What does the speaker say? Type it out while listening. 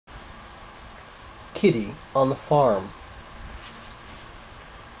Kitty on the farm.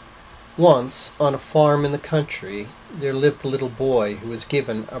 Once, on a farm in the country, there lived a little boy who was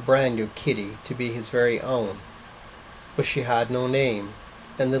given a brand new kitty to be his very own. But she had no name,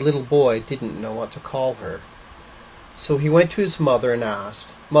 and the little boy didn't know what to call her. So he went to his mother and asked,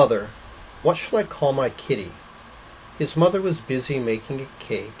 "Mother, what shall I call my kitty?" His mother was busy making a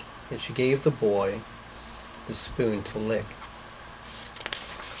cake, and she gave the boy the spoon to lick.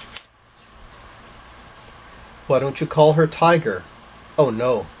 "Why don't you call her Tiger?" "Oh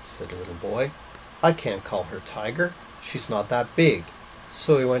no," said the little boy, "I can't call her Tiger. She's not that big."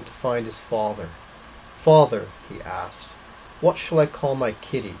 So he went to find his father. "Father," he asked, "what shall I call my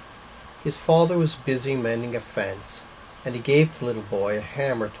kitty?" His father was busy mending a fence, and he gave the little boy a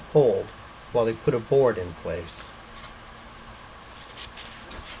hammer to hold while he put a board in place.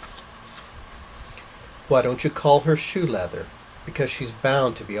 "Why don't you call her Shoe Leather? Because she's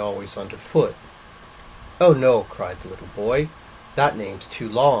bound to be always underfoot." "Oh no," cried the little boy, "that name's too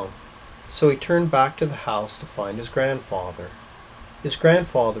long." So he turned back to the house to find his grandfather. His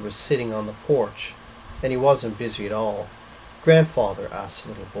grandfather was sitting on the porch, and he wasn't busy at all. "Grandfather," asked the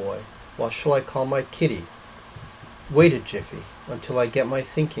little boy, "what shall I call my kitty?" "Wait a jiffy, until I get my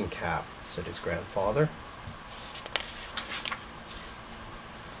thinking cap," said his grandfather.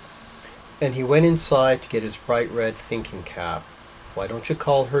 And he went inside to get his bright red thinking cap. "Why don't you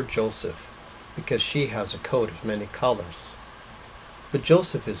call her Joseph? Because she has a coat of many colors." "But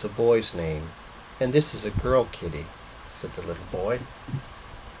Joseph is a boy's name, and this is a girl kitty," said the little boy.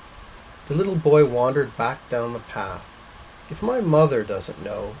 The little boy wandered back down the path. "If my mother doesn't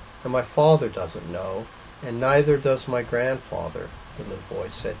know, and my father doesn't know, and neither does my grandfather," the little boy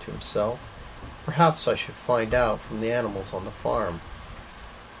said to himself, "perhaps I should find out from the animals on the farm."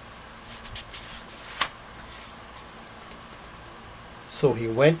 So he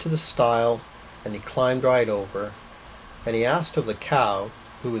went to the stile, and he climbed right over, and he asked of the cow,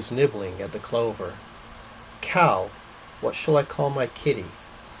 who was nibbling at the clover, "Cow, what shall I call my kitty?"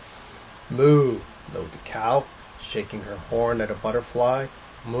 "Moo," lowed the cow, shaking her horn at a butterfly.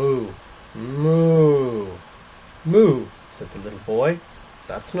 "Moo, moo." "Moo," said the little boy,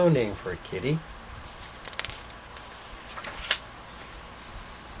 "that's no name for a kitty."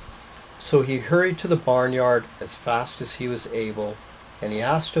 So he hurried to the barnyard as fast as he was able, and he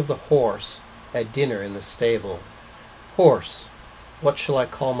asked of the horse at dinner in the stable, "Horse, what shall I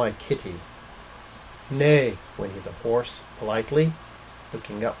call my kitty?" "Nay," whinnied the horse politely,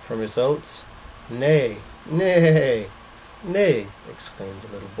 looking up from his oats. "Nay, nay, nay," exclaimed the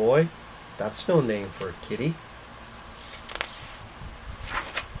little boy, "that's no name for a kitty."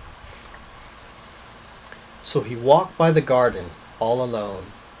 So he walked by the garden all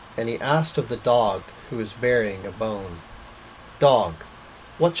alone, and he asked of the dog who was burying a bone, "Dog,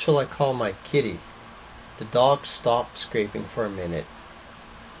 what shall I call my kitty?" The dog stopped scraping for a minute.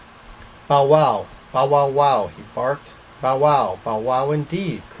 "Bow wow, bow wow wow," he barked. "Bow wow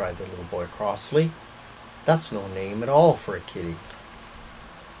indeed," cried the little boy crossly. "That's no name at all for a kitty."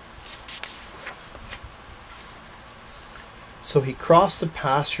 So he crossed the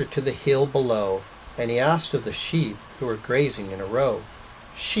pasture to the hill below, and he asked of the sheep who were grazing in a row,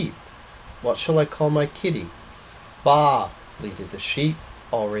 "Sheep, what shall I call my kitty?" "Baa," bleated the sheep,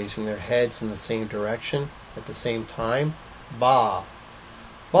 all raising their heads in the same direction at the same time. "Baa."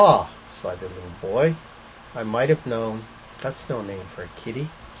 "Baa," sighed the little boy, "I might have known. That's no name for a kitty."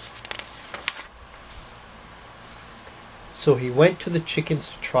 So he went to the chickens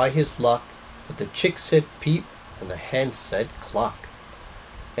to try his luck, but the chicks said peep, and the hen said cluck.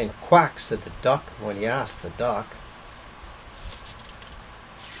 And quack, said the duck when he asked the duck.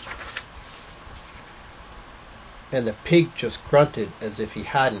 And the pig just grunted as if he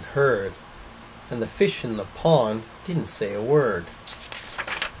hadn't heard, and the fish in the pond didn't say a word.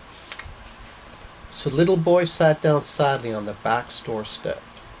 So the little boy sat down sadly on the back doorstep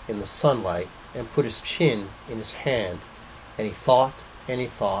in the sunlight and put his chin in his hand, and he thought, and he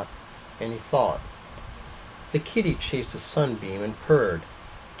thought, and he thought. The kitty chased a sunbeam and purred.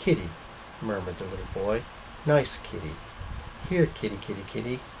 "Kitty," murmured the little boy, "nice kitty. Here, kitty, kitty,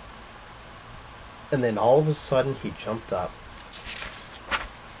 kitty." And then all of a sudden he jumped up.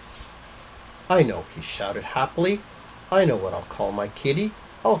 "I know," he shouted happily. "I know what I'll call my kitty.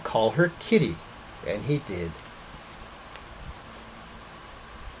 I'll call her Kitty." And he did.